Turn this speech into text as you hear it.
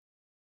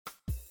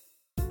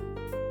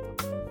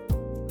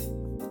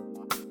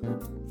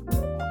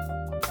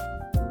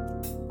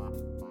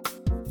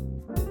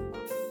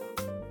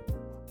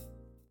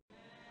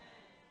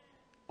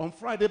On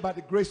Friday, by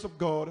the grace of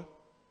God,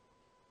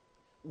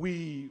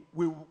 we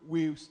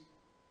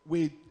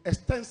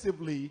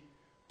extensively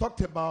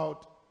talked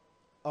about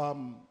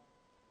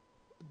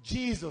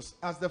Jesus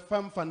as the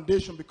firm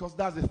foundation, because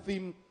that's the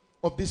theme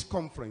of this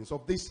conference,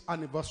 of this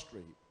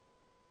anniversary.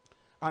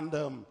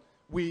 And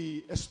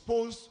we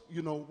exposed,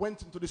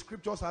 went into the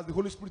scriptures as the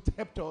Holy Spirit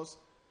helped us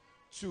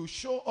to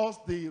show us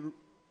the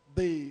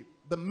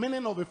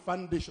meaning of a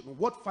foundation,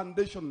 what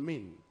foundation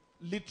means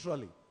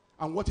literally,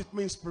 and what it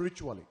means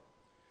spiritually,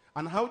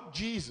 and how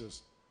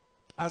Jesus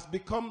has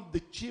become the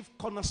chief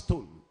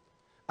cornerstone,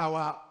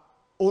 our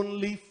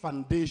only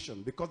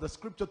foundation, because the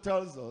scripture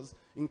tells us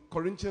in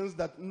Corinthians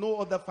that no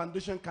other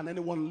foundation can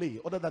anyone lay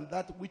other than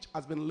that which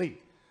has been laid,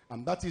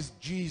 and that is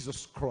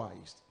Jesus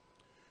Christ.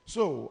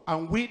 So,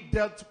 and we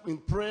dealt in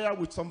prayer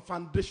with some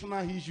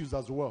foundational issues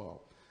as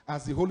well,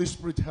 as the Holy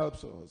Spirit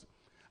helps us.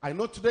 I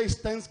know today is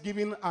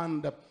Thanksgiving,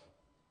 and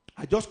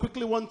I just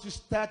quickly want to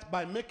start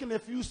by making a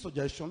few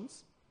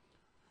suggestions,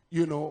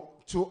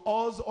 to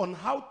us on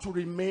how to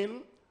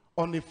remain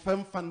on a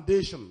firm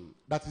foundation,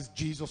 that is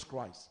Jesus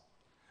Christ.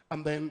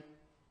 And then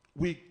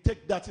we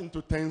take that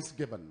into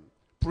Thanksgiving.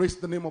 Praise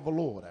the name of the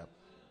Lord.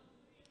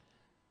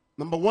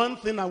 Number one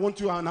thing I want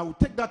to, and I will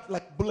take that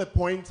like bullet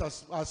points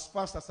as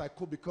fast as I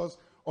could because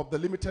of the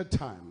limited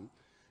time.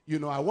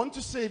 I want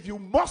to say, if you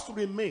must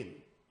remain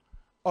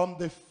on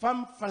the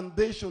firm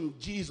foundation,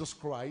 Jesus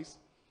Christ,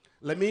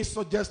 let me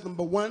suggest,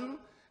 number one,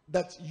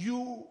 that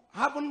you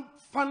haven't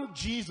found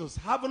Jesus,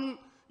 haven't,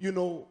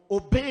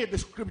 obeyed the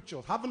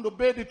scripture, haven't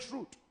obeyed the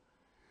truth.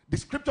 The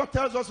scripture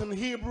tells us in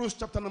Hebrews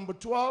chapter number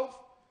 12,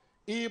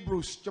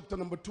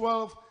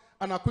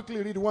 and I'll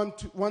quickly read 1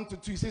 to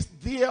 2. It says,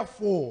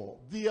 therefore.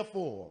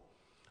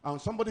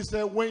 And somebody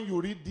said, when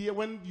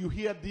you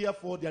hear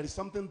therefore, there is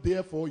something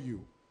there for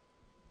you.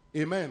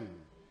 Amen.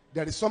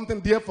 There is something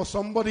there for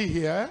somebody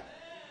here.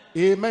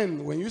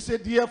 Amen. When you say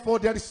therefore,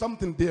 there is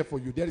something there for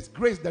you. There is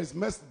grace, there is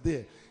mercy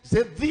there.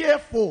 Say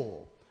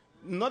therefore.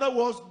 In other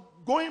words,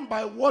 going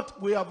by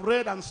what we have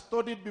read and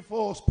studied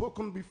before,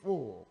 spoken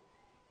before,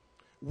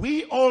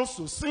 we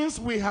also, since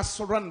we have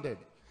surrounded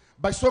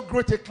by so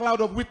great a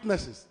cloud of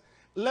witnesses,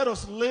 let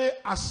us lay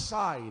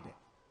aside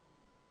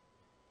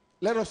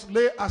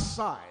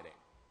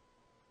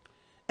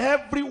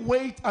every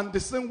weight and the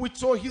sin which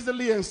so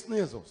easily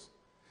ensnares us,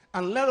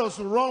 and let us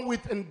run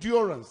with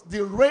endurance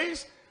the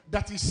race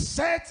that is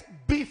set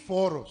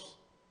before us.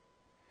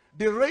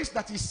 The race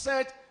that is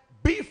set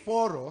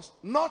before us,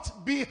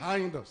 not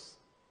behind us.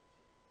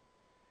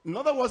 In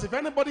other words, if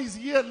anybody is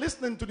here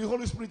listening to the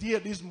Holy Spirit here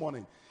this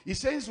morning, he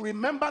says,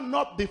 remember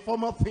not the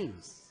former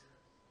things,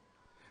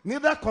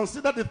 neither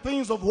consider the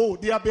things of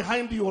old. They are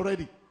behind you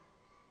already.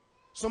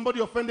 Somebody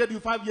offended you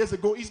 5 years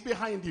ago, is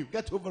behind you.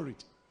 Get over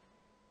it.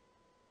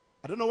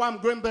 I don't know why I'm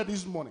going there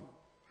this morning,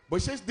 but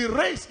he says the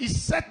race is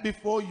set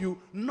before you,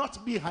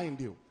 not behind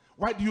you.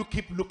 Why do you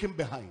keep looking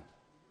behind?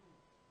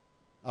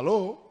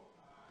 Hello?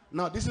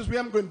 Now this is where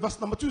I'm going. Verse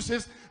number 2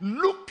 says,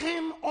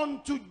 looking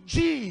unto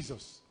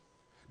Jesus,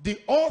 the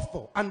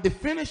author and the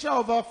finisher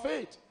of our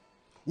faith,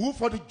 who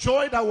for the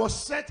joy that was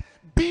set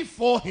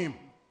before him,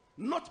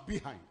 not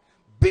behind,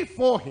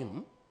 before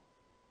him,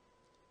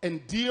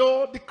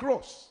 endured the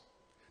cross,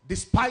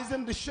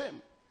 despising the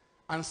shame,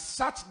 and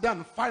sat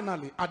down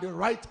finally at the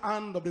right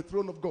hand of the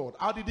throne of God.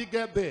 How did he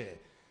get there?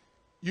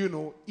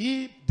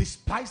 He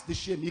despised the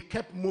shame. He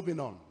kept moving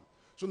on.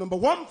 So number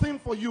one thing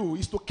for you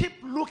is to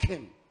keep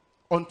looking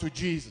unto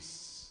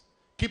Jesus.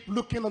 Keep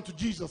looking unto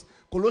Jesus.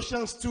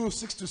 Colossians 2,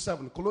 6 to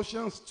 7.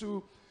 Colossians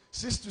 2,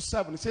 6 to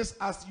 7. It says,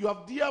 as you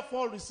have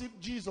therefore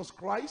received Jesus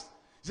Christ,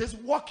 it says,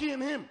 walk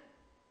in him.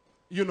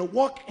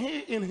 Walk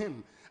in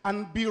him.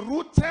 And be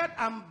rooted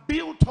and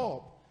built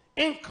up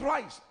in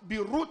Christ. Be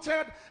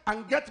rooted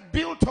and get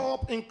built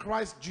up in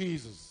Christ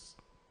Jesus.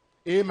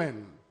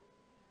 Amen.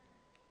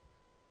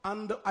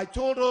 And I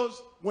told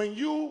us, when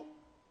you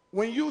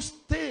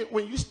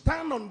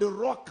stand on the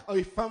rock of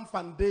a firm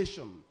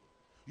foundation,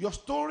 your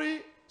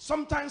story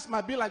sometimes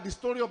might be like the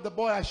story of the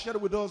boy I shared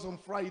with us on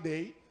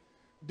Friday.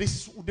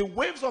 The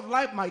waves of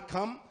life might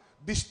come,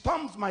 the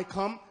storms might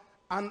come,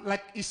 and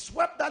like he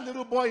swept that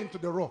little boy into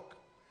the rock.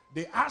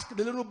 They asked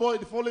the little boy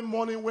the following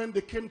morning when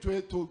they came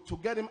to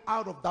get him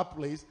out of that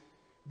place,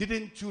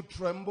 didn't you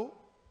tremble?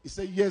 He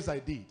said, yes, I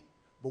did.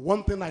 But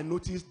one thing I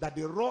noticed, that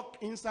the rock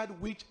inside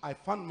which I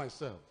found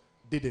myself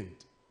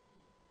didn't.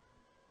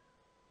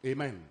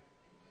 Amen.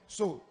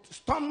 So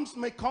storms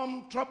may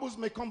come, troubles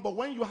may come, but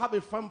when you have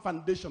a firm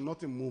foundation,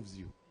 nothing moves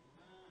you.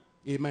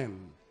 Amen.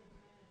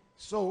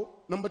 So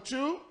number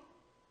 2,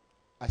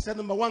 I said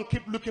number 1,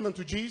 keep looking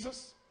unto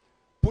Jesus.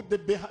 Put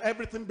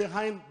everything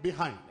behind.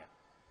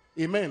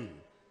 Amen.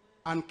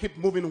 And keep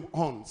moving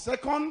on.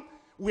 Second,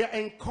 we are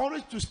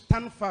encouraged to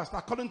stand fast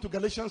according to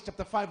Galatians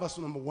chapter 5 verse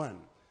number 1.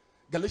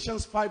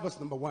 Galatians 5 verse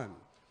number 1.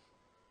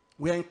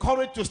 We are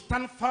encouraged to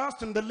stand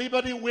fast in the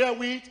liberty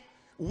wherewith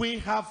we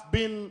have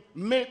been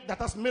made,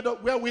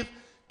 wherewith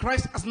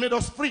Christ has made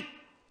us free,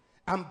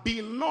 and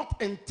be not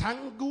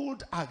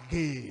entangled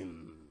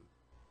again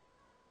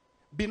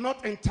Be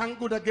not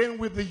entangled again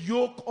with the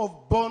yoke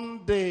of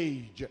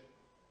bondage.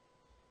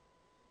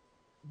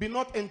 Be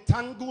not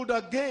entangled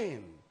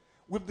again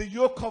with the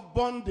yoke of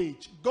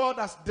bondage. God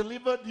has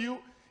delivered you.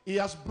 He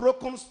has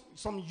broken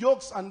some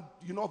yokes and,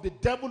 the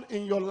devil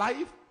in your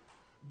life.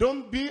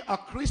 Don't be a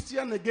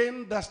Christian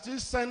again that still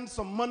sends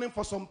some money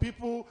for some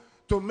people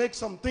to make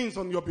some things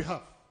on your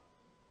behalf.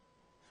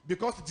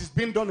 Because it is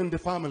being done in the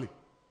family.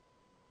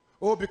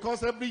 Oh,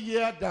 because every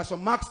year there's a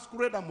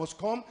masquerade that must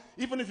come.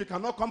 Even if you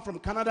cannot come from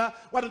Canada,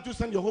 why don't you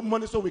send your home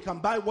money so we can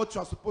buy what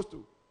you are supposed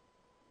to?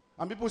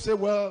 And people say,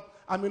 well,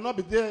 I may not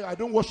be there. I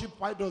don't worship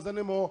idols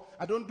anymore.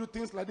 I don't do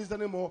things like this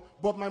anymore.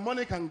 But my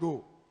money can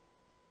go.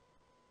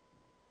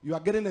 You are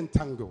getting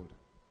entangled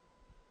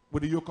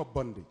with the yoke of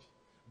bondage.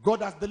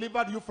 God has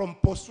delivered you from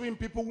pursuing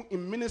people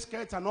in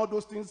miniskirts and all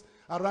those things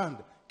around.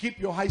 Keep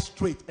your eyes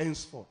straight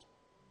henceforth.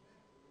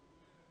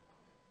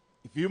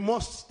 If you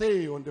must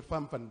stay on the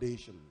firm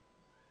foundation,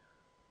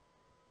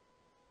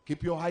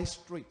 keep your eyes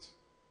straight.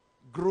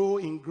 Grow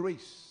in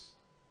grace.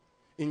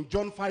 In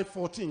John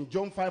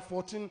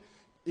 5:14,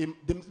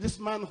 this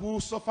man who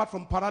suffered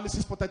from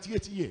paralysis for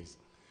 38 years,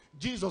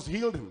 Jesus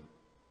healed him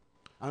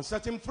and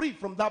set him free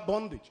from that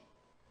bondage.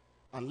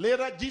 And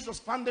later, Jesus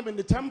found him in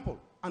the temple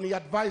and he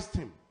advised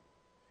him.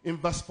 In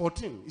verse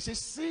 14, he says,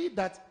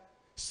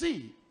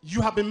 see,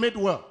 you have been made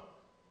well.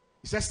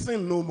 He says,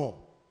 sin no more.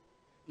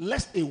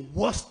 Lest a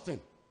worse thing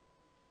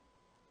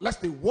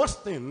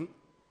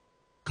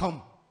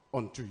come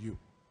unto you.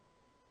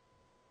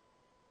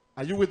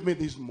 Are you with me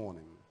this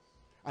morning?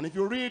 And if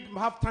you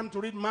have time to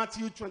read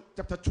Matthew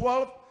chapter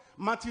 12,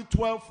 Matthew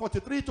 12,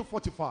 43 to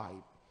 45.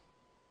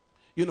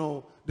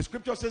 The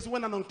scripture says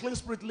when an unclean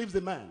spirit leaves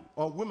a man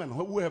or woman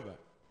or whoever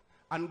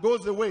and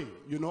goes away,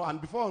 and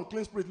before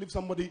unclean spirit leaves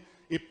somebody,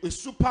 a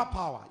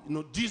superpower,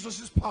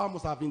 Jesus' power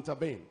must have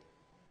intervened.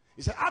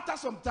 He said after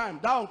some time,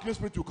 that unclean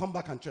spirit will come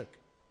back and check.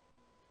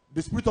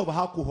 The spirit of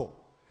alcohol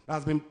that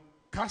has been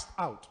cast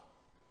out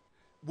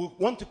will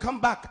want to come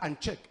back and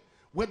check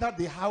whether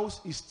the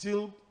house is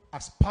still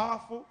as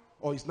powerful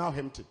or is now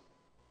empty.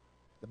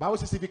 The Bible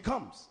says if he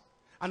comes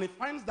and he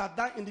finds that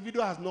that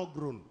individual has not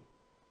grown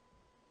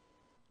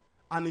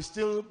and is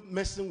still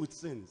messing with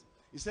sins,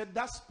 he said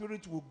that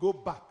spirit will go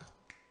back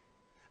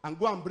and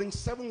go and bring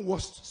 7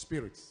 worst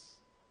spirits,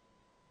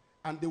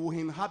 and they will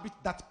inhabit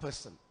that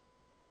person,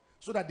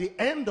 so that the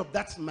end of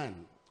that man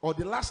or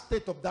the last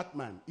state of that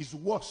man is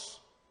worse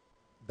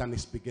than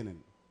his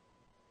beginning.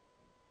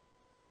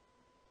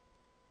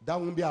 That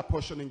won't be our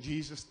portion in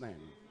Jesus' name.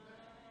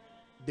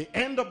 The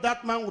end of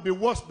that man will be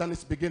worse than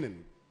its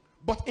beginning.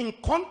 But in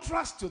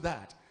contrast to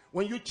that,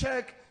 when you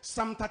check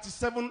Psalm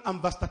 37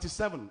 and verse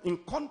 37, in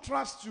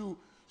contrast to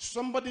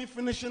somebody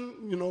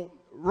finishing,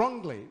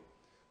 wrongly,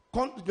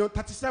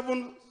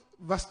 37,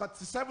 verse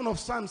 37 of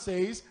Psalm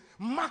says,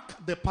 mark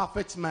the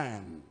perfect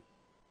man,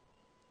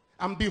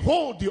 and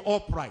behold the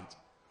upright.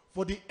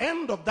 For the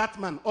end of that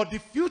man, or the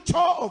future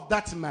of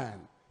that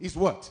man, is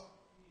what?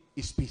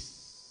 Is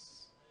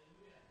peace.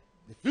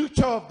 The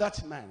future of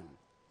that man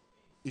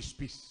is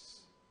peace.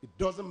 It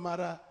doesn't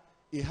matter.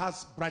 He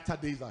has brighter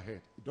days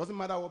ahead. It doesn't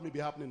matter what may be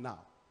happening now.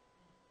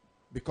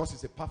 Because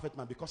he's a perfect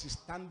man. Because he's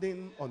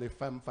standing on a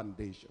firm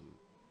foundation.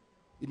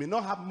 He may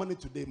not have money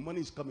today.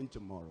 Money is coming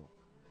tomorrow.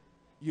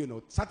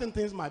 Certain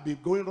things might be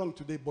going wrong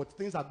today, but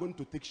things are going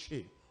to take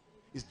shape.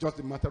 It's just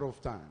a matter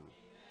of time.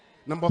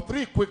 Number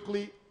 3,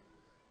 quickly,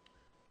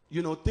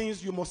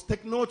 things you must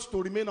take note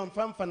to remain on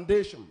firm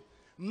foundation.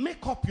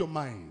 Make up your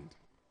mind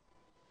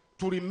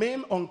to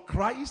remain on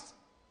Christ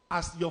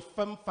as your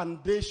firm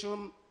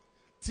foundation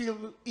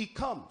till he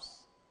comes,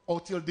 or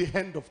till the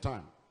end of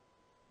time.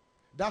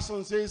 That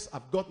song says,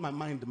 I've got my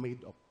mind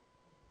made up.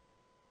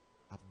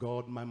 I've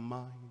got my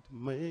mind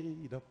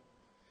made up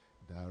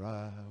that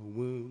I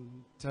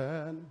won't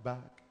turn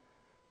back.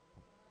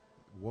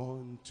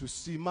 Want to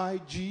see my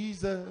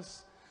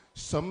Jesus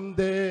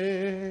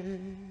someday.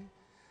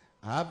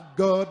 I've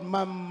got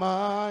my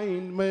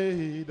mind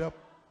made up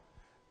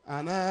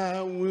and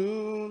I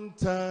won't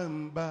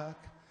turn back,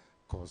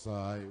 'cause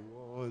I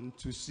want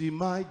to see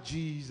my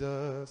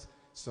Jesus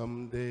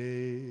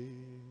someday.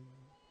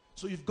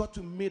 So you've got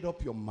to make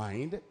up your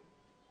mind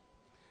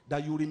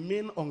that you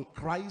remain on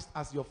Christ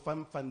as your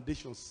firm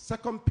foundation.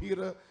 2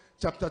 Peter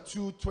chapter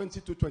 2,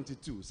 20 to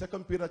 22.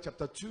 2 Peter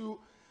chapter 2,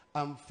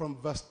 from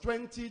verse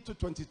 20 to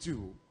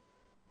 22.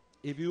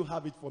 If you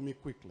have it for me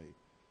quickly.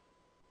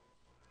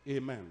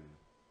 Amen.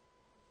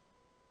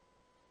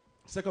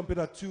 2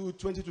 Peter 2,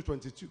 20 to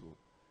 22.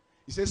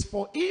 It says,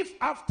 for if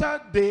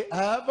after they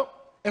have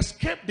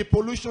escaped the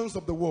pollutions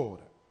of the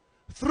world,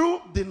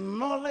 through the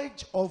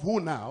knowledge of who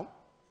now?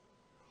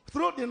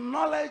 Through the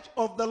knowledge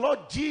of the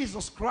Lord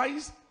Jesus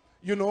Christ,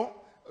 through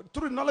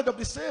the knowledge of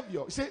the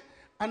Savior. He said,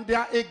 and they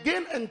are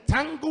again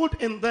entangled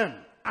in them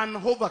and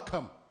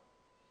overcome.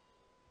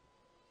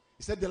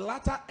 He said the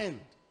latter end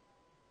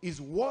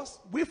is worse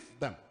with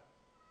them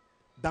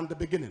than the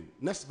beginning.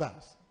 Next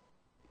verse.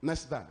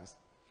 Next verse.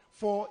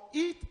 For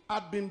it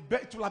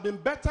will have been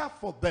better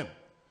for them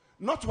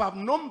not to have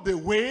known the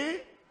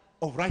way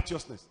of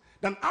righteousness,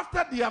 than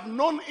after they have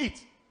known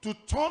it to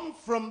turn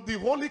from the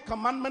holy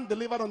commandment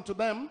delivered unto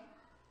them.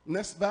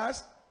 Next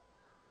verse.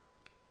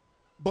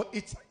 But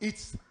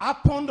it's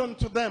happened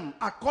unto them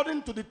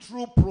according to the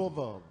true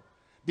proverb.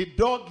 The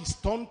dog is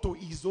turned to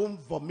his own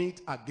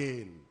vomit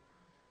again.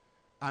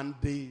 And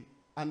the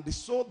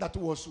soul that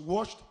was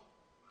washed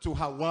to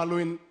her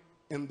wallowing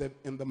in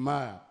the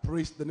mire.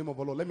 Praise the name of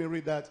the Lord. Let me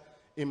read that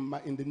in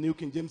the New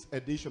King James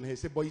edition. He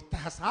said, but it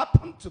has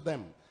happened to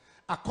them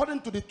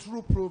according to the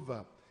true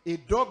proverb. A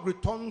dog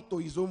returned to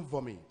his own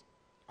vomit.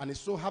 And his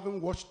soul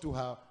having washed to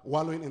her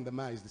wallowing in the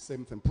mire is the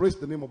same thing. Praise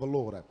the name of the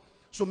Lord.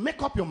 So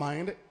make up your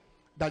mind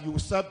that you will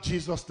serve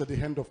Jesus to the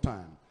end of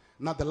time.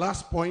 Now the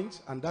last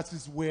point, and that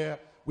is where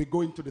we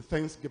go into the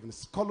Thanksgiving.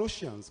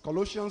 Colossians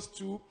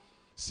 2,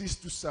 6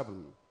 to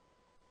 7.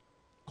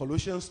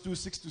 Colossians 2,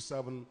 6 to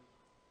 7.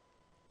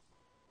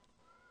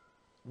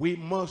 We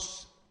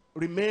must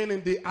remain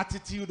in the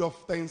attitude of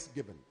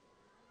thanksgiving.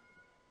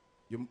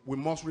 We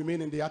must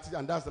remain in the attitude,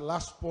 and that's the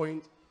last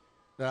point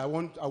that I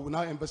will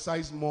now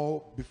emphasize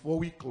more before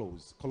we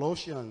close.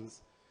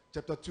 Colossians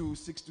chapter 2,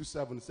 6 to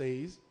 7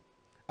 says,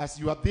 as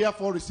you have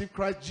therefore received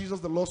Christ Jesus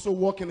the Lord, so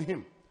walk in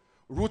him,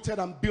 rooted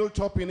and built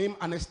up in him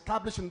and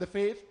established in the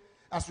faith,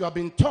 as you have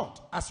been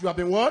taught. As you have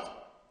been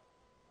what?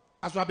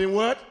 As you have been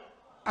what?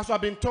 As you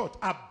have been taught.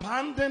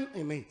 Abandon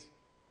in it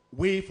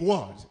with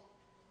what?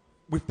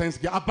 With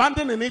thanksgiving.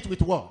 Abandon in it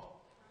with what?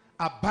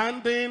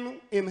 Abandon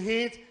in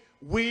it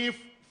with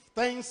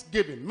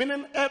thanksgiving.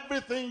 Meaning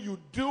everything you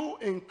do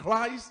in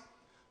Christ,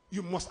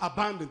 you must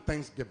abandon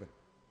thanksgiving.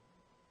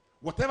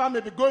 Whatever may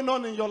be going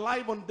on in your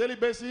life on a daily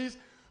basis,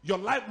 your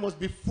life must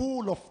be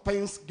full of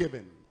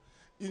thanksgiving.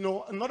 You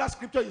know, another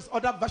scripture is,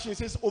 other version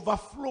says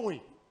overflowing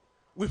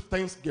with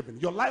thanksgiving.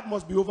 Your life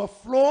must be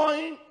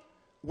overflowing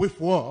with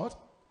what?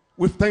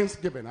 With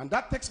thanksgiving. And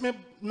that takes me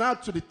now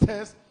to the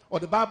text or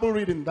the Bible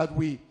reading that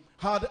we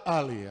had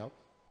earlier,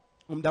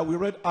 that we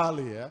read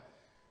earlier.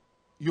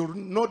 You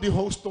know the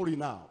whole story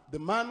now. The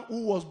man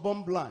who was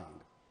born blind.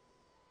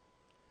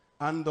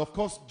 And of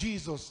course,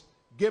 Jesus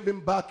gave him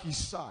back his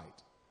sight.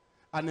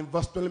 And in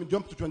verse 20, let me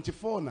jump to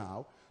 24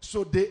 now.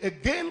 So they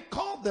again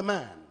called the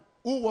man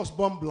who was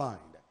born blind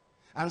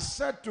and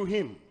said to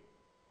him,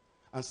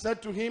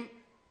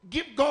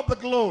 give God the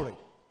glory,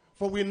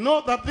 for we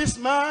know that this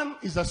man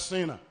is a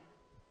sinner.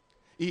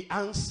 He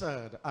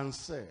answered and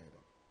said,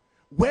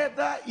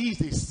 whether he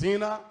is a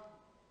sinner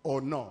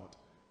or not,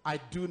 I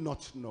do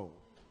not know.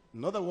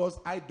 In other words,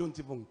 I don't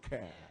even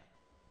care.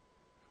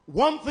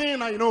 One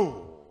thing I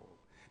know,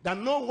 that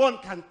no one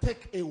can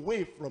take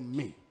away from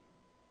me.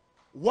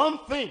 One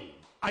thing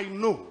I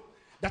know,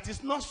 that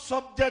is not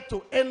subject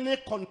to any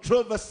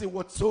controversy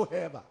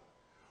whatsoever.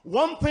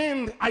 One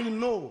thing I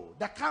know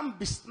that can't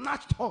be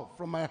snatched off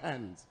from my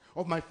hands,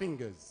 of my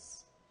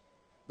fingers,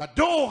 that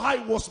though I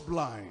was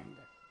blind,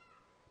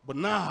 but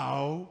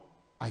now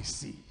I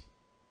see.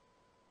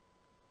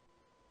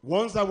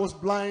 Once I was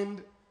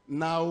blind,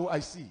 now I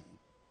see.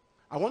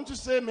 I want to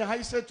say, may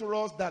I say to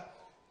us that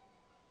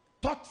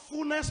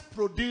thoughtfulness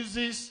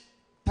produces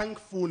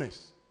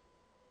thankfulness.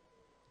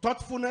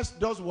 Thoughtfulness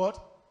does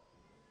what?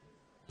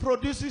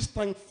 Produces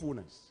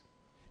thankfulness.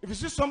 If you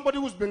see somebody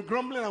who's been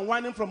grumbling and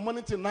whining from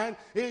morning till night,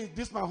 hey,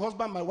 this my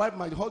husband, my wife,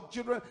 my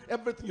children,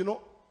 everything, you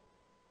know,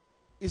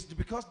 it's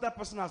because that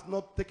person has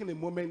not taken a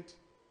moment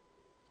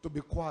to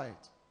be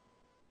quiet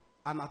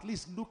and at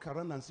least look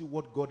around and see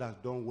what God has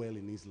done well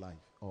in his life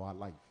or her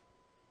life.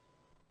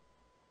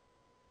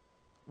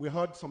 We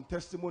heard some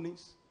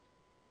testimonies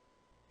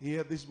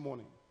here this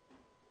morning.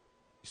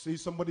 You see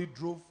somebody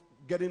drove,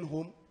 getting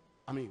home.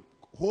 I mean,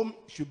 home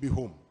should be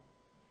home.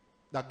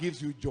 That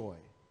gives you joy.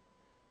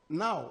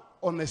 Now,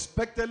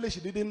 unexpectedly, she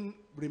didn't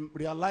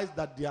realize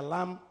that the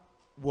alarm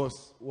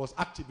was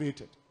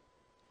activated.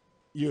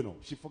 You know,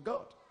 she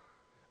forgot.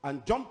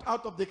 And jumped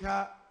out of the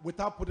car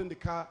without putting the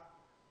car,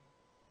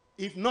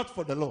 if not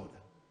for the Lord.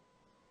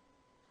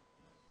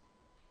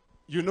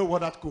 You know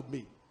what that could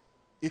mean.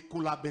 It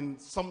could have been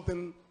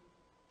something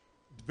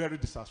very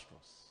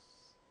disastrous.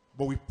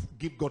 But we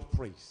give God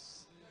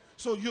praise.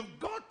 So you've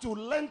got to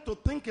learn to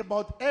think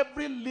about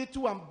every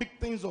little and big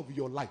things of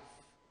your life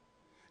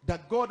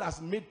that God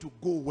has made to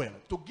go well,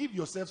 to give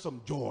yourself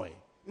some joy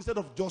instead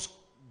of just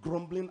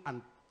grumbling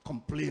and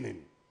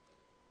complaining.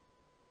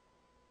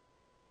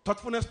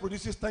 Thoughtfulness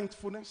produces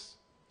thankfulness.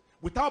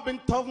 Without being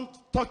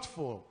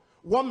thoughtful,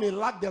 one may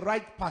lack the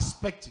right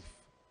perspective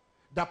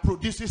that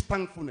produces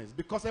thankfulness,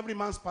 because every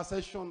man's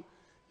perception,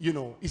 you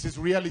know, is his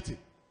reality.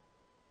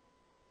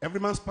 Every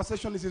man's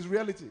perception is his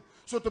reality.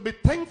 So to be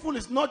thankful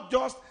is not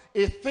just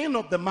a thing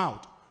of the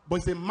mouth, but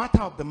it's a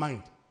matter of the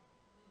mind.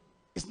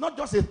 It's not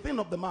just a thing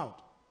of the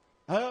mouth.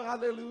 Oh,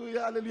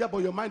 hallelujah, hallelujah, but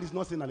your mind is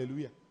not saying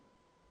hallelujah.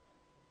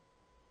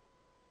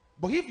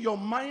 But if your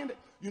mind,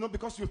 you know,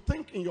 because you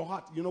think in your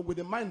heart, you know, with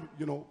the mind,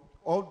 you know,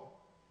 all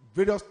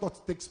various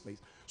thoughts takes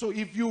place. So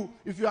if you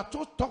are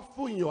too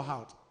thoughtful in your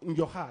heart,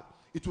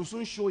 it will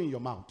soon show in your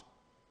mouth.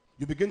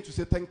 You begin to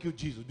say, thank you,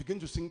 Jesus. Begin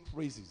to sing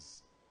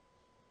praises.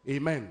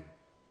 Amen.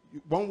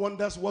 One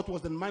wonders what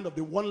was the mind of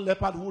the one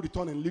leopard who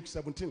returned in Luke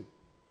 17.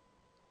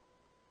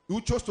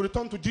 who chose to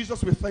return to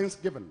Jesus with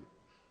thanksgiving,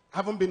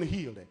 haven't been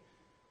healed.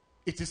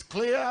 It is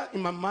clear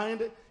in my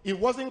mind, he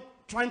wasn't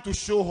trying to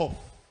show off.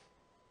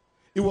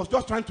 He was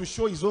just trying to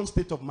show his own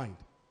state of mind.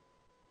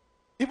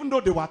 Even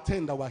though there were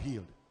 10 that were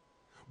healed.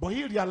 But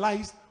he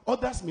realized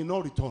others may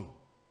not return.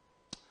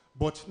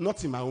 But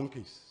not in my own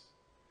case.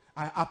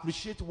 I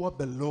appreciate what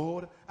the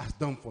Lord has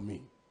done for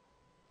me.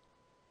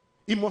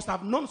 He must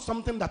have known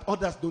something that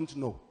others don't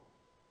know.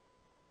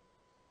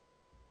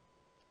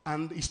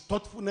 And his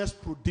thoughtfulness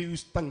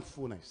produced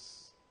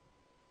thankfulness.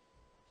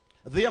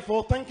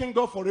 Therefore, thanking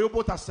God for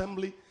Rehoboth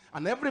Assembly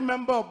and every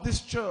member of this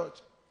church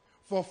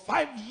for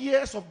 5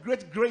 years of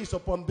great grace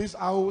upon this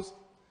house,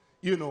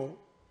 you know,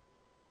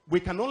 we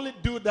can only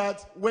do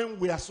that when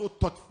we are so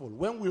thoughtful,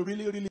 when we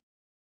really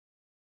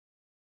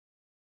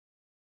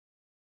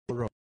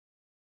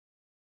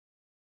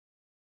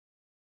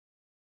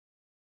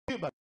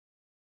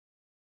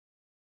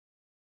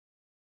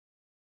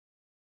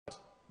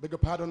beg your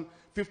pardon,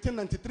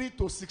 1593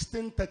 to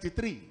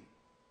 1633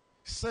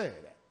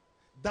 said,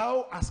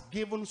 "Thou hast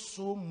given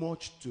so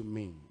much to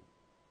me,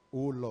 O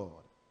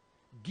Lord.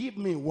 Give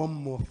me one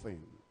more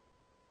thing."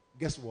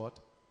 Guess what?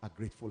 A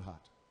grateful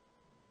heart.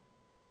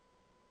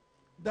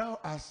 Thou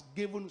hast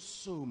given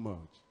so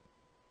much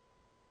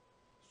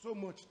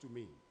to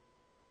me,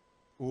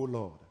 O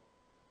Lord.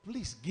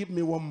 Please give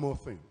me one more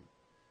thing.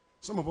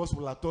 Some of us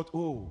will have thought,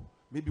 oh,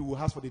 maybe we'll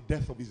ask for the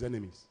death of his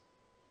enemies.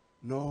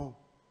 No.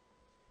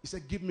 He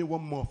said, give me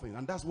one more thing.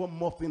 And that's one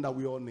more thing that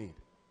we all need.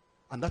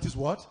 And that is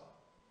what?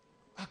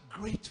 A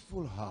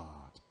grateful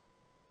heart.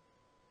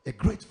 A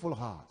grateful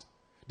heart.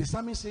 The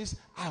psalmist says,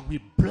 I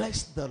will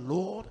bless the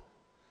Lord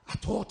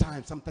at all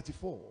times. Psalm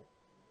 34.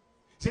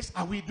 He says,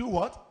 I will do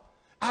what?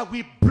 I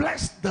will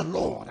bless the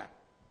Lord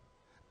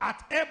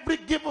at every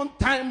given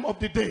time of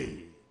the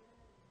day.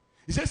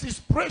 He says, his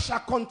praise shall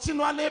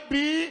continually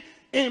be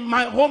in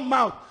my own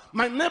mouth.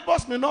 My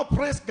neighbors may not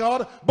praise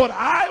God, but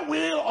I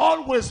will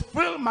always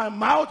fill my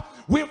mouth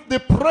with the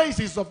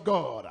praises of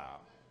God.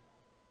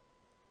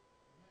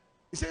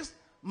 He says,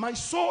 my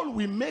soul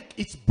will make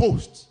its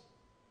boast,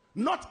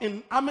 not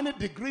in how many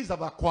degrees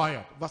I've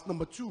acquired. Verse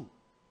number 2.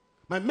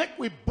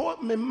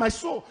 My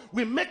soul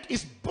will make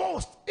its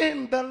boast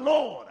in the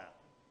Lord.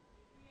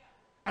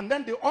 And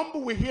then the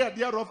humble will hear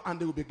thereof and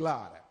they will be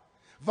glad.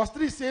 Verse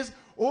 3 says,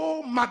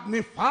 oh,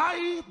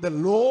 magnify the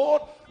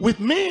Lord with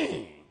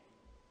me.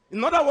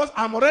 In other words,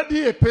 I'm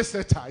already a pace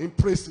setter in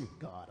praising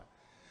God.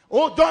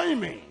 Oh, join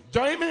me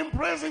in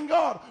praising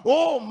God.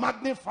 Oh,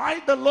 magnify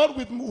the Lord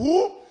with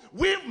who?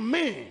 With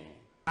me.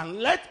 And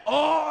let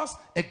us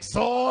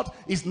exalt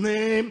his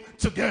name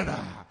together.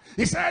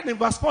 He said in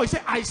verse 4, he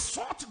said, I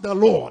sought the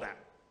Lord.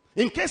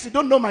 In case you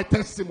don't know my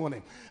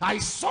testimony, I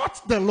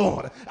sought the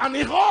Lord and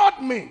he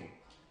heard me.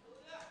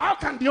 How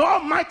can the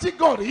Almighty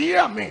God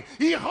hear me?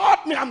 He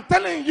heard me. I'm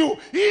telling you,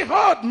 he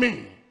heard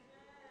me.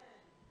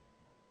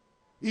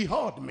 He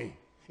heard me.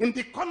 In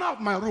the corner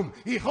of my room,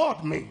 he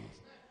heard me.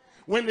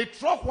 When the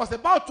truck was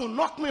about to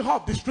knock me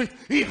off the street,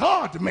 he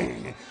heard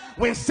me.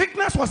 When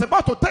sickness was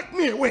about to take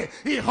me away,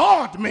 he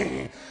heard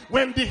me.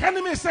 When the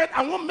enemy said,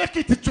 I won't make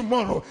it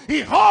tomorrow,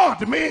 he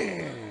heard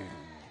me.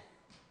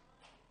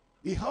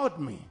 He heard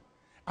me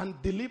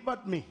and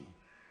delivered me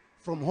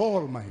from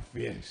all my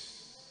fears.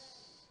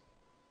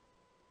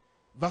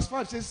 Verse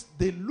 5 says,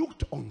 they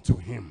looked unto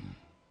him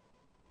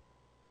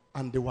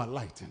and they were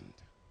lightened,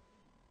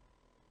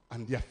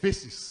 and their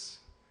faces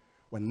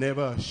were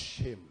never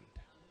ashamed.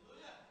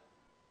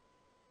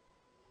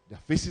 Their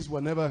faces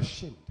were never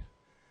ashamed.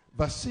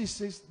 Verse 6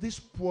 says, this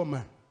poor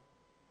man,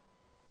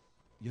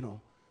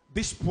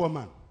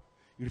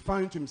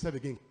 referring to himself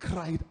again,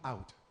 cried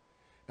out,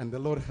 and the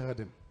Lord heard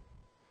him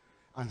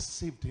and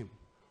saved him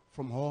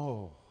from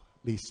all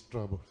these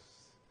troubles.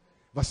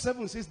 Verse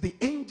 7 says, the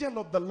angel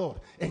of the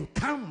Lord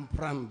encamp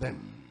round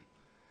them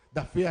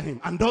that fear him,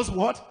 and does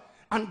what?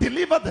 And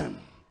deliver them.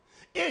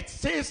 8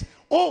 says,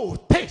 oh,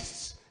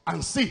 taste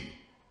and see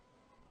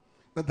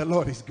that the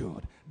Lord is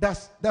good.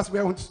 That's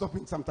where I want to stop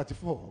in Psalm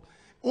 34.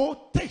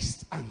 Oh,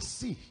 taste and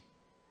see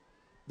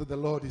that the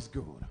Lord is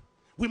good.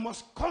 We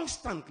must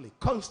constantly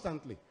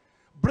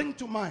bring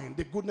to mind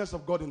the goodness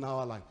of God in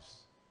our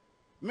lives.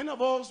 Many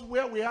of us,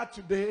 where we are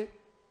today,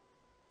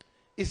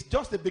 is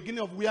just the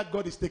beginning of where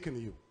God is taking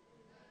you.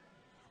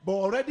 But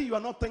already you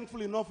are not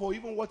thankful enough for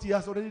even what he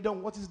has already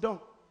done, what he's done.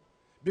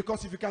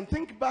 Because if you can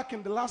think back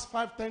in the last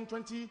 5, 10,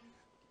 20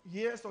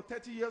 years or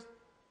 30 years,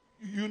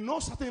 you know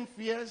certain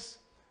fears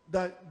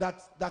that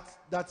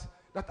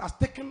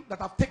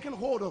have taken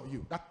hold of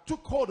you, that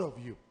took hold of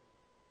you.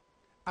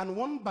 And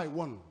one by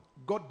one,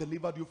 God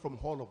delivered you from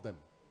all of them.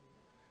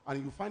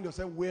 And you find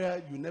yourself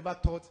where you never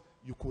thought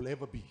you could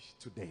ever be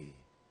today.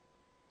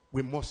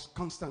 We must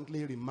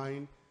constantly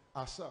remind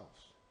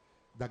ourselves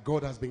that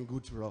God has been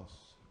good to us.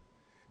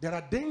 There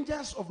are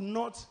dangers of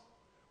not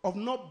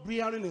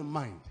bearing in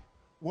mind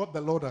what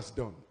the Lord has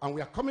done. And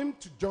we are coming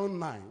to John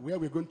 9, where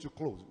we're going to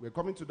close. We're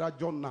coming to that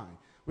John 9.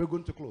 We're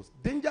going to close.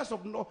 Dangers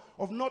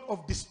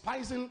of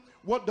despising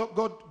what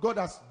God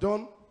has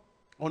done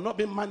or not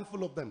being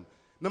mindful of them.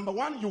 Number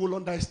one, you will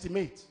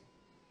underestimate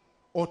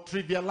or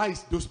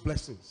trivialize those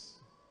blessings.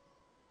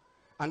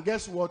 And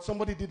guess what?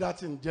 Somebody did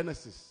that in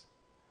Genesis.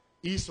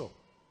 Esau.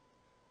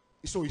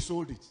 So he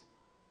sold it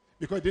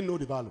because he didn't know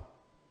the value.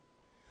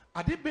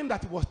 Had it been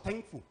that he was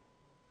thankful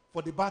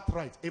for the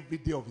birthright every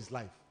day of his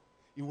life,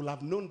 he would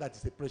have known that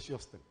it's a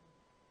precious thing.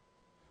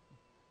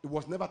 He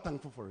was never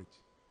thankful for it.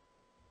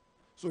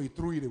 So he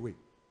threw it away.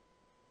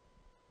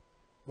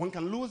 One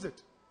can lose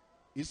it.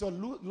 Esau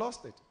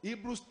lost it.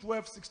 Hebrews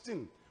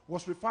 12:16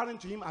 was referring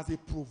to him as a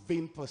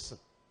profane person.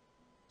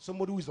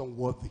 Somebody who is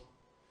unworthy.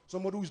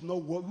 Somebody who is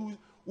not worthy,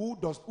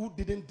 who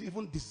didn't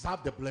even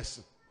deserve the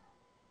blessing.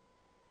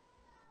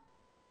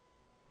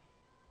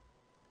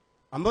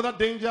 Another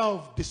danger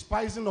of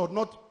despising or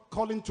not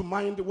calling to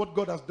mind what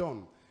God has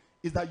done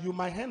is that you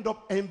might end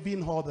up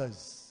envying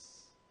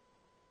others.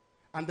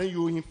 And then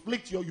you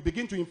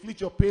begin to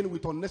inflict your pain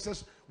with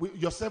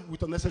yourself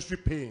with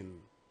unnecessary pain.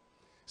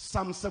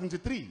 Psalm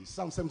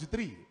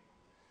 73.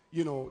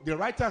 You know, the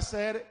writer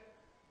said,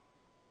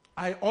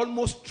 I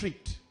almost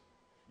tripped.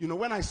 You know,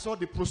 when I saw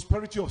the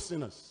prosperity of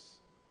sinners.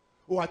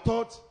 Oh, I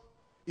thought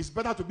it's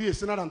better to be a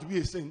sinner than to be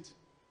a saint.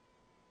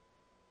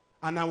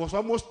 And I was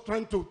almost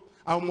getting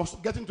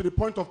to the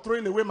point of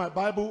throwing away my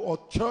Bible or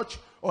church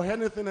or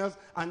anything else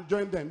and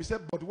join them. He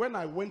said, but when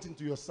I went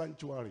into your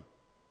sanctuary,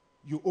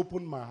 you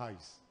opened my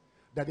eyes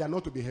that they are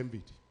not to be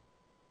envied.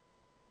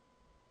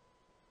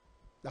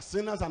 That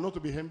sinners are not to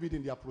be envied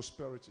in their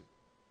prosperity.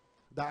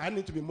 That I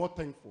need to be more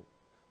thankful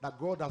that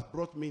God has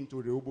brought me into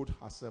the Rehoboth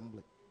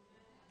assembly.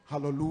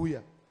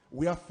 Hallelujah.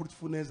 Where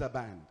fruitfulness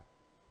abound.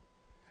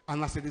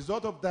 And as a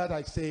result of that,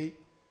 I say,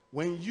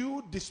 when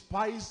you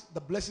despise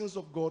the blessings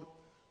of God,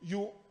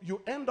 you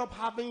end up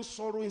having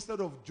sorrow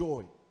instead of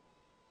joy.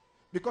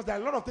 Because there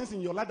are a lot of things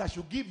in your life that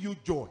should give you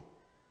joy.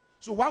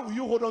 So why will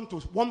you hold on to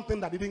one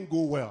thing that didn't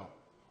go well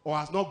or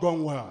has not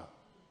gone well?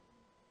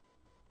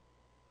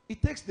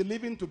 It takes the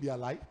living to be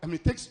alive. I mean,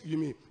 it takes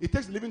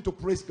the living to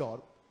praise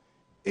God.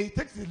 It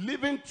takes the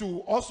living to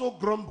also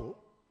grumble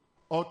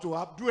or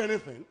to do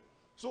anything.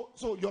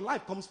 So your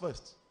life comes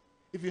first.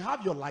 If you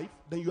have your life,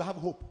 then you have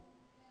hope.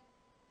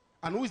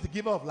 And who is the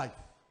giver of life?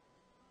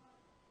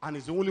 And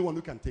he's the only one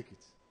who can take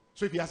it.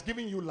 So if he has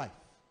given you life,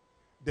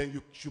 then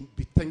you should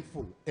be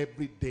thankful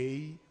every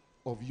day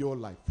of your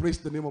life. Praise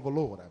the name of the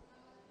Lord.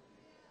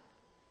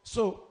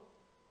 So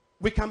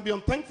we can be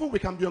unthankful, we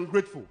can be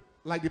ungrateful,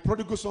 like the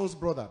prodigal son's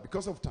brother,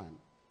 because of time.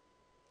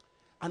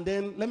 And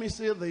then let me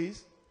say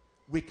this,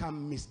 we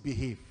can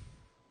misbehave.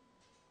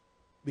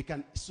 We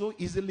can so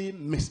easily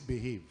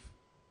misbehave.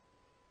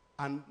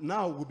 And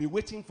now we'll be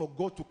waiting for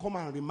God to come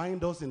and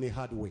remind us in a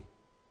hard way.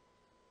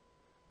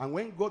 And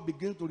when God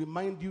begins to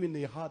remind you in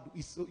a hard way,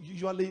 it's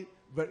usually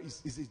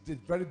it's a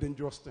very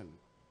dangerous thing.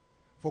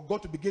 For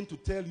God to begin to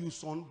tell you,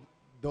 son,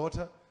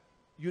 daughter,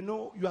 you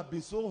know, you have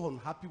been so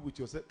unhappy with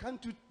yourself.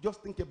 Can't you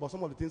just think about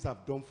some of the things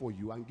I've done for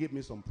you and give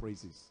me some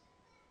praises?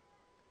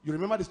 You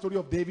remember the story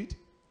of David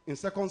in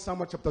 2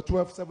 Samuel chapter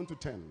 12, 7 to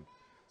 10.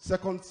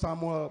 2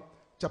 Samuel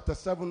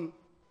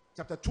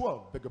chapter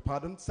 12, beg your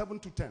pardon, 7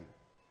 to 10.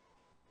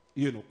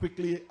 You know,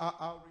 quickly,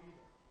 I'll read.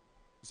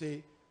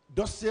 Say,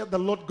 thus saith the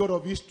Lord God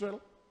of Israel,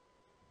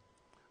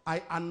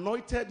 I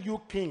anointed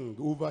you king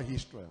over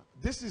Israel.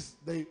 This is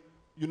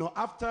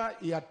after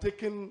he had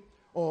taken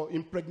or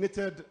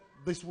impregnated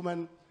this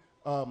woman,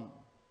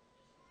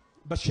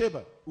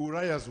 Bathsheba,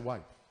 Uriah's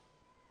wife.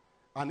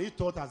 And he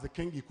thought as the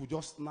king he could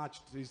just snatch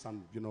this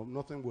and,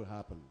 nothing will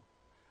happen.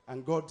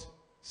 And God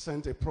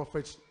sent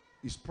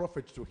his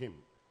prophet to him.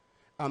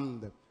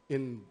 And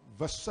in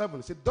verse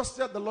 7, he said, thus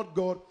said the Lord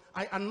God,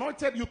 I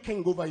anointed you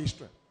king over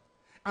Israel.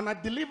 And I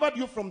delivered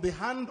you from the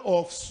hand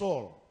of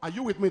Saul. Are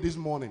you with me this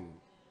morning?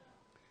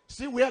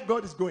 See where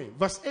God is going.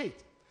 Verse 8.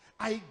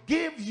 I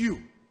gave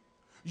you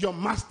your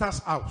master's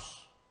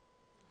house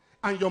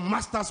and your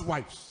master's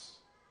wives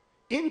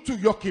into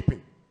your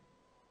keeping.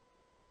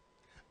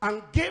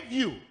 And gave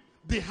you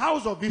the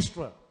house of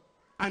Israel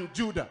and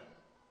Judah.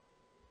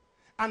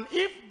 And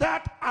if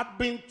that had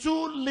been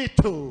too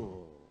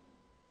little,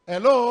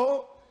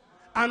 hello?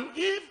 And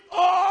if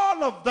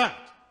all of that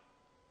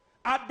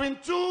had been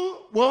too,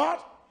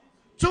 what?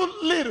 Too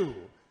little,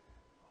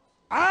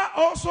 I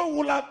also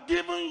would have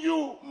given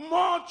you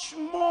much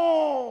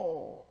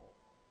more.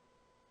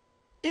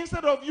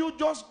 Instead of you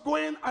just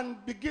going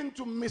and begin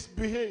to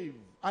misbehave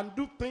and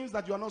do things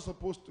that you are not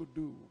supposed to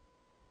do.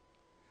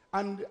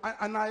 And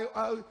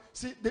I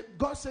see,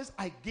 God says,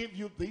 I gave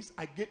you this.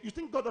 You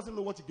think God doesn't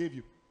know what he gave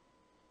you?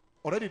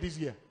 Already this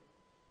year.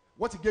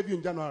 What he gave you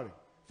in January,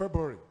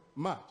 February,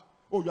 March.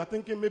 Oh, you are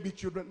thinking maybe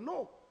children.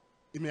 No.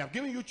 He may have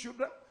given you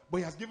children, but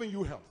he has given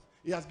you health.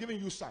 He has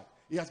given you sight.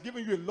 He has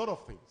given you a lot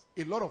of things.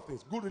 A lot of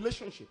things. Good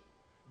relationship.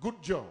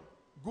 Good job.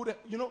 Good,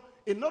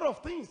 a lot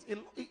of things.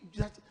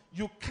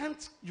 You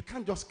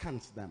can't just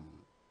count them.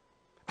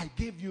 I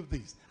gave you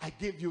this. I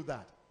gave you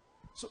that.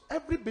 So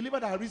every believer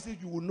that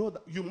receives, you will know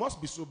that you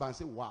must be sober and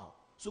say, wow.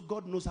 So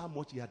God knows how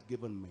much he had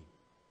given me.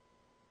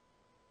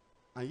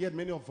 And yet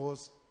many of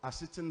us are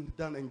sitting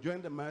down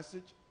enjoying the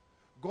message.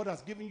 God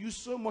has given you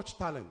so much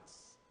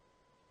talents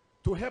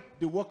to help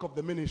the work of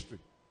the ministry.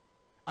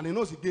 And he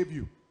knows he gave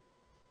you.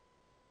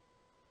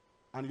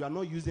 And you are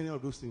not using any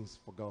of those things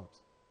for God.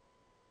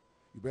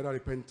 You better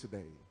repent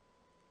today.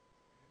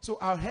 So,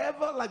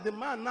 however, like the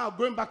man now,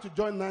 going back to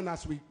John 9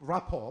 as we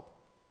wrap up,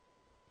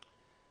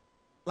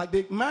 like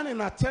the man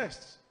in our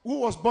text who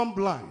was born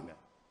blind,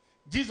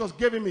 Jesus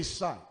gave him his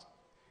sight.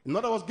 In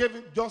other words,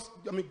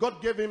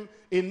 God gave him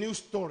a new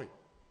story.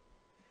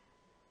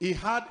 He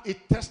had a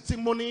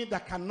testimony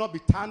that cannot be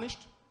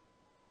tarnished.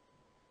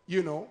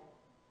 You know,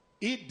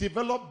 he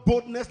developed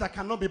boldness that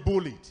cannot be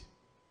bullied.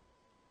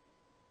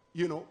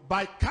 You know,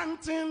 by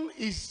counting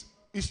his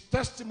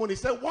testimony, he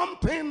said, one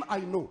thing I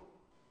know.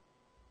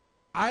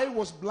 I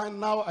was blind,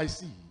 now I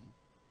see.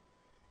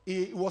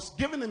 He was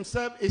giving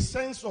himself a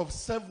sense of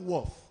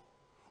self-worth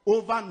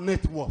over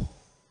net worth.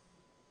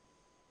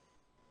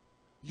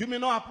 You may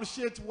not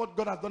appreciate what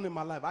God has done in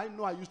my life. I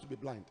know I used to be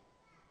blind.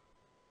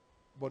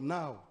 But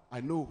now, I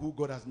know who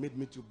God has made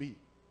me to be.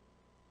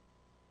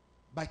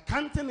 By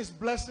counting his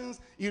blessings,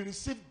 he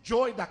received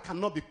joy that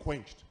cannot be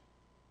quenched.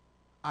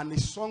 And a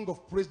song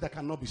of praise that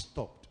cannot be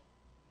stopped.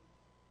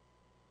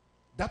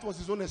 That was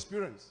his own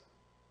experience.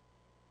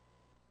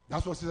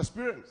 That was his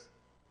experience.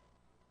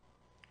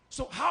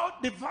 So how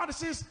the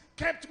Pharisees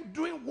kept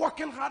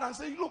working hard and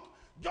saying, look,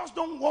 just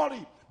don't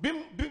worry.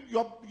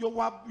 You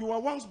were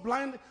once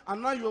blind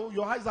and now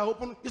your eyes are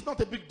open. It's not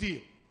a big deal.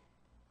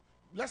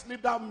 Let's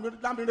leave that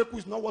miracle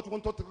is not what we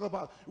want to talk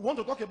about. We want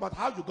to talk about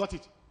how you got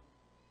it.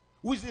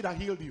 Who is it that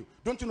healed you?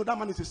 Don't you know that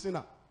man is a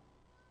sinner?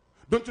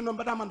 Don't you know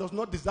that man does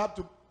not deserve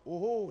to?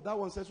 Oh, that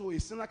one says, oh, a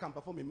sinner can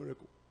perform a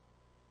miracle.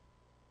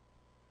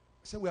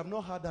 I said, we have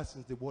not heard that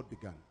since the world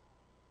began.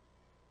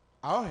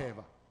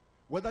 However,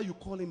 whether you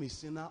call him a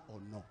sinner or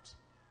not,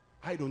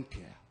 I don't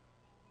care.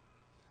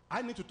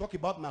 I need to talk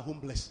about my own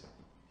blessing.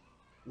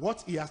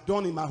 What he has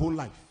done in my whole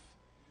life.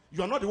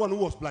 You are not the one who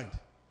was blind.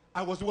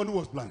 I was the one who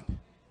was blind.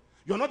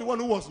 You are not the one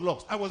who was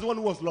lost. I was the one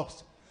who was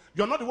lost.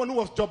 You are not the one who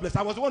was jobless.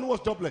 I was the one who was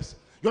jobless.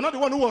 You are not the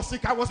one who was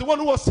sick. I was the one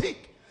who was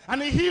sick.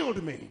 And he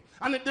healed me.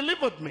 And he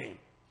delivered me.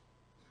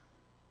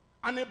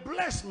 And he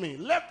blessed me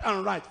left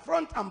and right,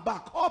 front and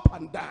back, up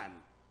and down.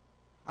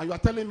 And you are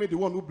telling me the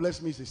one who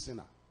blessed me is a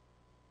sinner.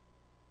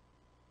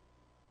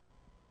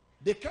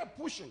 They kept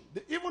pushing.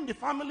 Even the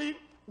family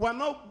were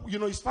not,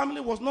 his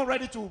family was not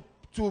ready to,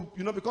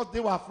 because they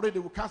were afraid they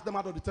would cast them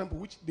out of the temple,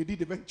 which they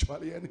did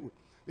eventually anyway.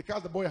 They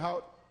cast the boy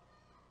out.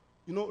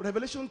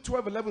 Revelation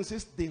 12:11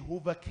 says they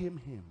overcame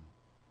him.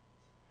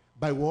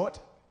 By what?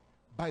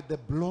 By the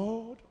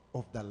blood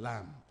of the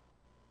Lamb.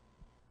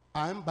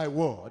 And by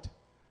what?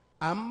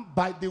 And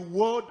by the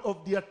word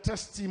of their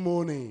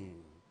testimony.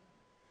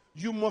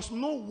 You must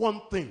know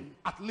one thing,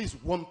 at least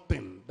one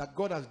thing, that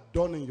God has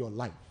done in your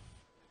life.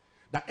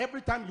 That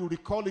every time you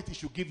recall it, it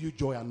should give you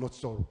joy and not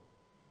sorrow.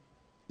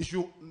 It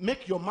should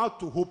make your mouth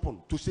to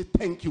open to say,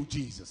 thank you,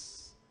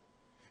 Jesus.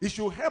 It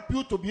should help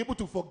you to be able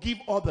to forgive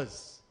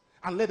others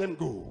and let them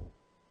go.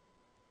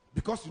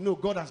 Because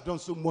God has done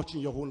so much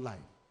in your own life.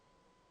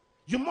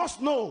 You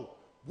must know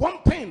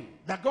one thing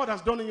that God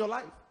has done in your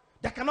life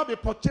that cannot be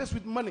purchased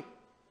with money.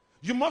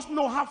 You must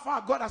know how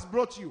far God has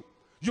brought you.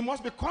 You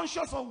must be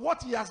conscious of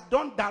what he has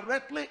done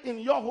directly in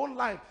your whole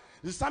life.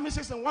 The psalmist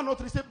says in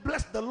 103, say,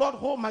 bless the Lord,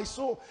 oh my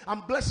soul,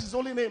 and bless his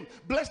holy name.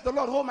 Bless the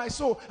Lord, oh my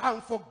soul,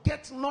 and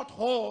forget not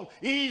all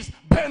his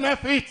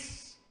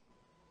benefits.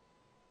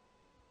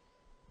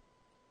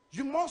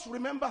 You must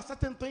remember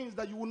certain things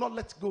that you will not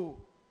let go.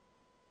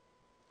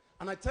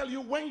 And I tell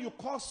you, when you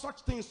call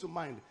such things to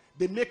mind,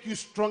 they make you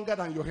stronger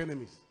than your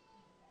enemies.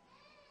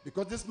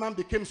 Because this man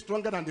became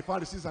stronger than the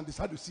Pharisees and the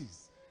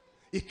Sadducees.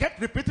 He kept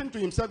repeating to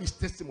himself his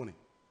testimony.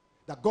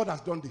 That God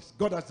has done this.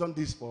 God has done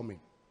this for me.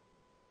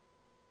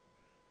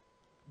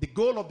 The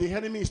goal of the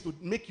enemy is to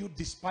make you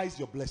despise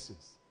your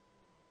blessings.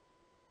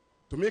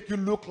 To make you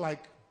look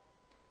like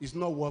it's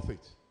not worth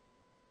it.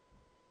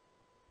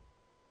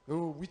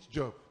 Oh, which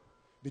job?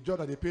 The job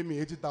that they pay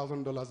me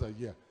 $80,000 a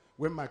year.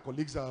 When my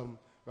colleagues are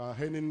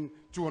earning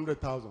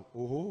 $200,000.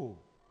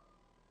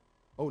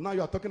 Oh, now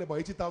you are talking about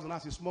 $80,000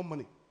 as a small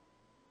money.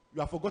 You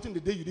have forgotten the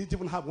day you didn't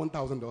even have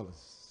 $1,000.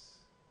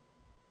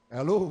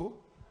 Hello?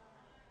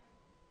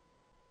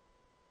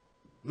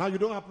 Now you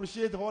don't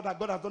appreciate all that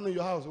God has done in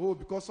your house. Oh,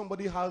 because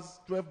somebody has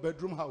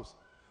 12-bedroom house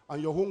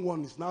and your own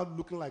one is now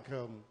looking like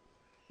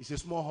it's a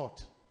small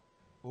hut.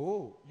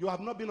 Oh, you have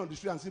not been on the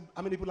street and seen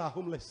how many people are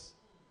homeless.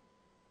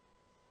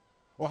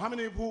 Or how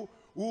many people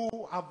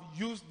who have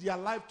used their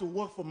life to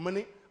work for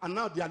money and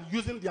now they are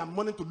using their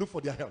money to look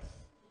for their health.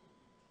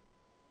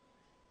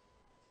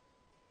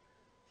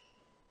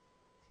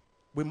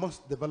 We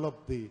must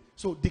develop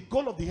so the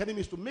goal of the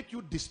enemy is to make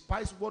you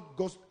despise what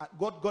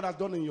God has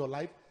done in your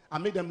life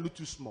and make them look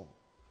too small.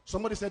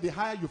 Somebody said the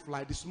higher you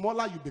fly, the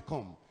smaller you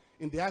become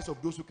in the eyes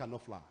of those who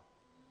cannot fly.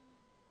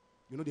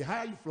 The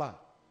higher you fly,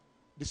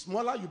 the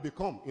smaller you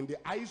become in the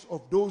eyes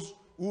of those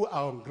who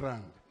are on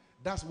ground.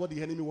 That's what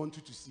the enemy wants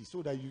you to see,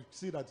 so that you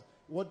see that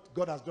what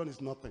God has done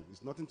is nothing.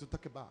 It's nothing to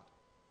talk about.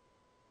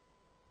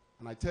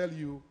 And I tell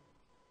you,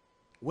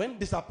 when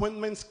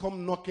disappointments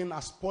come knocking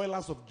as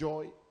spoilers of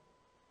joy,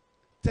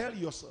 tell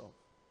yourself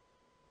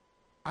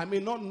I may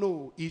not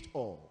know it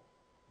all,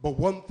 but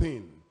one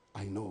thing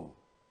I know.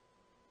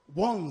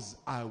 Once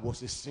I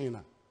was a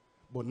sinner,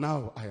 but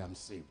now I am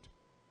saved.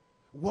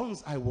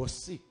 Once I was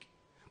sick,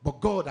 but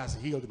God has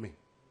healed me.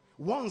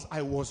 Once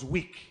I was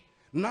weak,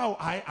 now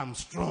I am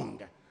strong.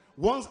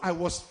 Once I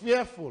was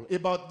fearful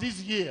about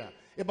this year,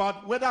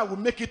 about whether I will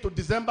make it to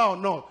December or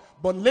not.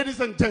 But ladies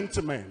and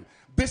gentlemen,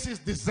 this is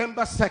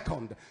December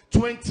 2nd,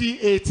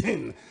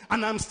 2018,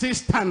 and I'm still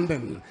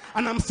standing,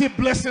 and I'm still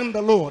blessing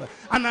the Lord,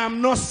 and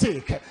I'm not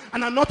sick,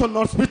 and I'm not on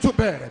hospital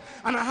bed,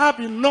 and I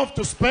have enough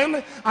to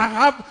spend.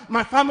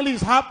 My family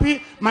is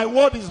happy, my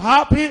world is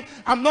happy.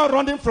 I'm not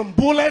running from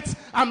bullets.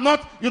 I'm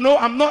not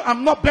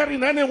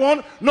burying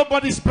anyone.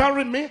 Nobody's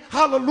burying me.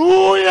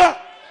 Hallelujah.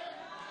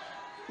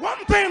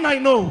 One thing I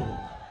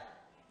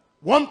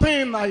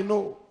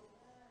know.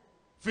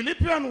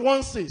 Philippians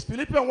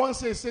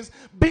 1:6 says,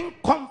 being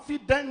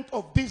confident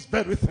of this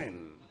very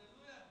thing,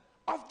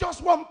 of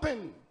just one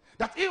thing,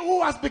 that he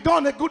who has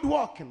begun a good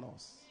work in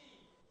us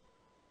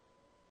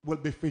will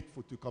be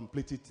faithful to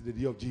complete it to the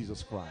day of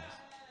Jesus Christ.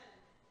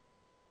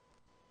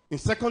 In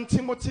 2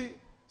 Timothy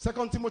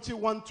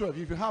 1:12,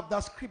 if you have that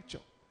scripture,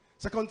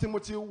 2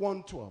 Timothy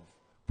 1:12,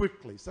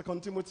 quickly, 2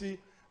 Timothy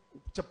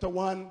chapter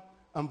 1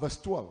 and verse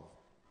 12.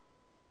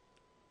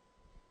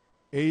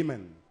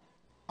 Amen.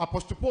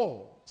 Apostle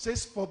Paul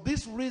says, for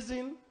this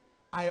reason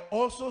I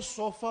also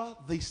suffer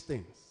these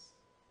things.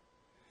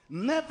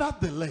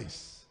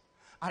 Nevertheless,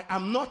 I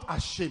am not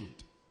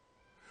ashamed,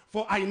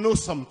 for I know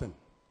something.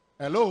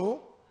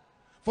 Hello?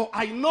 For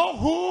I know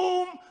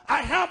whom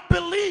I have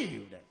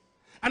believed,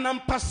 and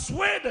I'm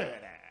persuaded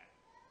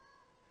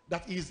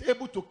that he is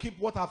able to keep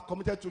what I've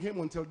committed to him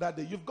until that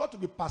day. You've got to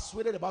be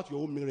persuaded about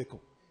your own miracle.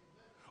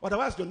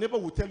 Otherwise, your neighbor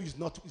will tell you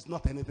it's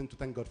not anything to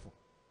thank God for.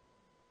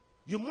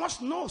 You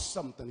must know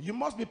something. You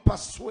must be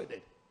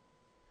persuaded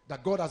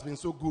that God has been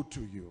so good to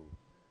you.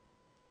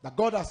 That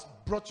God has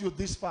brought you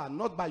this far,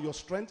 not by your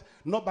strength,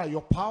 not by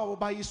your power, but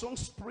by his own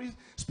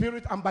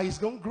spirit and by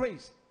his own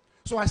grace.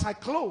 So as I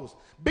close,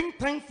 being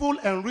thankful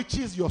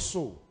enriches your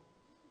soul.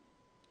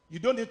 You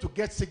don't need to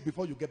get sick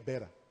before you get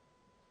better.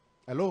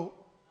 Hello?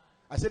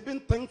 I said being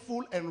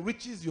thankful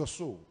enriches your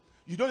soul.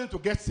 You don't need to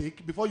get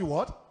sick before you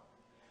what?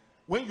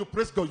 When you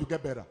praise God, you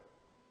get better.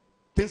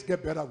 Things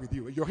get better with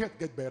you. Your health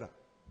get better.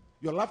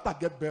 Your laughter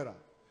get better.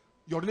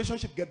 Your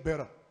relationship get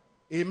better.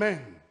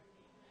 Amen.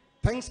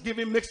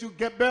 Thanksgiving makes you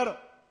get better.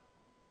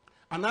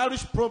 An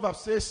Irish proverb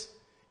says,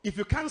 if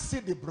you can't see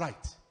the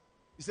bright,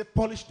 he said,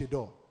 polish the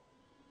door.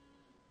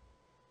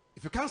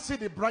 If you can't see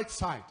the bright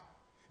side,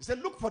 he said,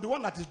 look for the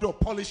one that is door,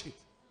 polish it.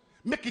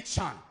 Make it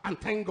shine and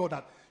thank God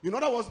that. In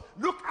other words,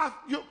 look at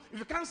you. If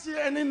you can't see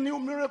any new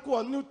miracle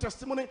or new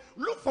testimony,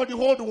 look for the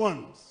old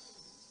ones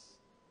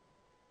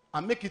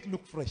and make it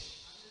look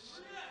fresh.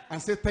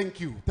 And say, thank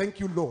you,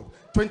 Lord.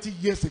 20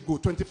 years ago,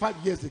 25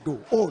 years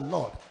ago, oh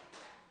Lord.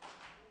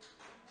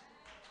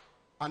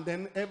 And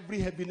then every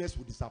heaviness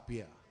will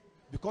disappear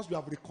because you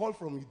have recalled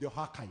from the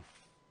archive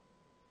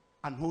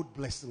an old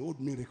blessing,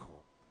 old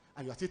miracle.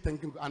 And you are still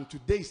thanking, and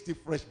today is still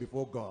fresh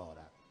before God.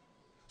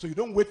 So you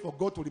don't wait for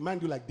God to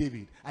remind you like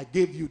David, I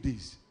gave you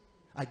this,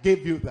 I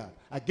gave you that,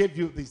 I gave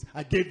you this,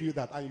 I gave you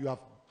that, and you have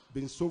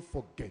been so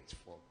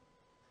forgetful.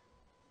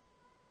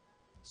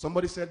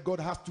 Somebody said God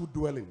has two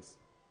dwellings.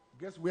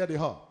 Guess where they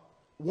are?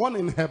 One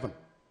in heaven.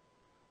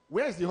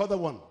 Where is the other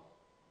one?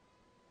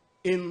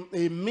 In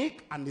a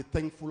meek and a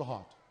thankful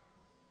heart.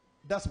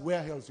 That's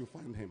where else you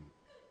find him.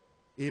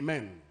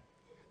 Amen.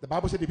 The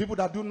Bible said the people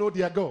that do know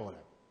their God,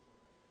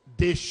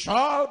 they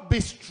shall be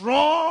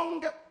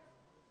strong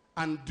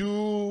and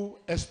do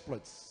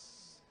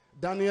exploits.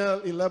 Daniel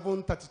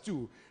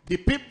 11:32. The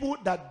people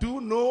that do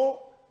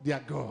know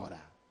their God.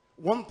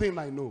 One thing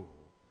I know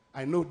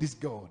this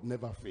God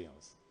never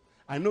fails.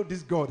 I know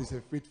this God is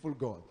a faithful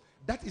God.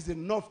 That is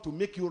enough to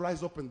make you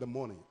rise up in the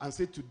morning and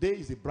say, today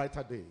is a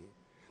brighter day.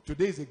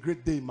 Today is a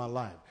great day in my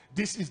life.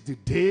 This is the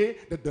day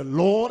that the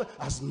Lord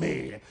has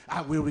made.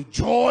 I will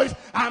rejoice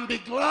and be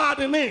glad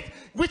in it.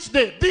 Which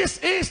day? This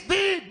is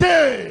the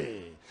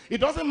day. It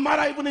doesn't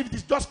matter even if it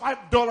is just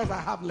 $5 I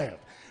have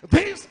left.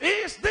 This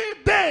is the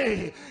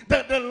day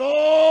that the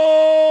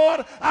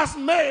Lord has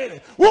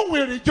made. Who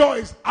will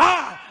rejoice?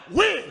 I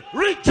will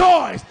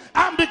rejoice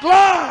and be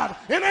glad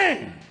in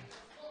it.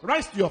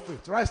 Rise to your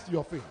feet. Rise to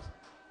your feet.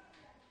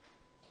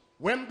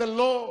 When the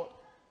Lord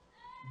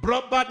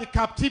brought back the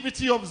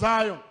captivity of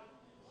Zion,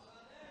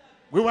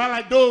 we were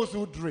like those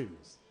who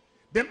dreams.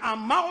 Then our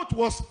mouth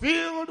was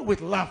filled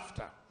with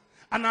laughter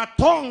and our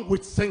tongue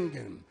with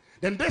singing.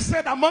 Then they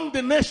said among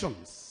the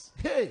nations,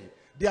 hey,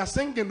 they are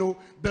singing, oh,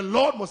 the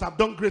Lord must have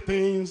done great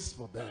things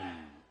for them.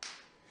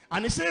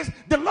 And he says,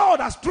 the Lord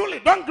has truly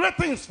done great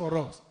things for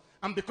us.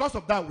 And because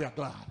of that, we are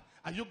glad.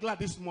 Are you glad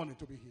this morning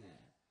to be here?